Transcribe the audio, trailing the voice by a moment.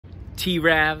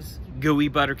T-Ravs, gooey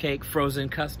butter cake, frozen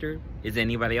custard. Is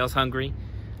anybody else hungry?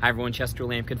 Hi everyone, Chester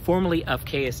Lampkin, formerly of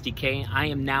KSDK. I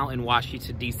am now in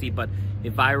Washington, D.C., but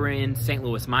if I were in St.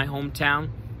 Louis, my hometown,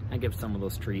 I'd give some of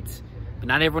those treats. But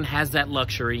not everyone has that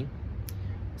luxury.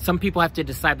 Some people have to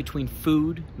decide between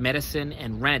food, medicine,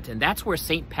 and rent, and that's where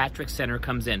St. Patrick's Center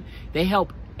comes in. They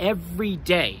help every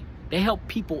day. They help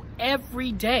people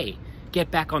every day get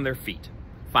back on their feet,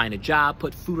 find a job,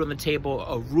 put food on the table,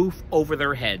 a roof over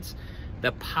their heads.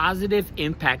 The positive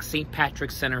impact St.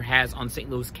 Patrick's Center has on St.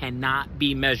 Louis cannot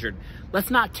be measured.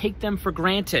 Let's not take them for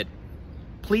granted.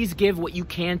 Please give what you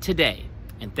can today,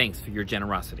 and thanks for your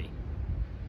generosity.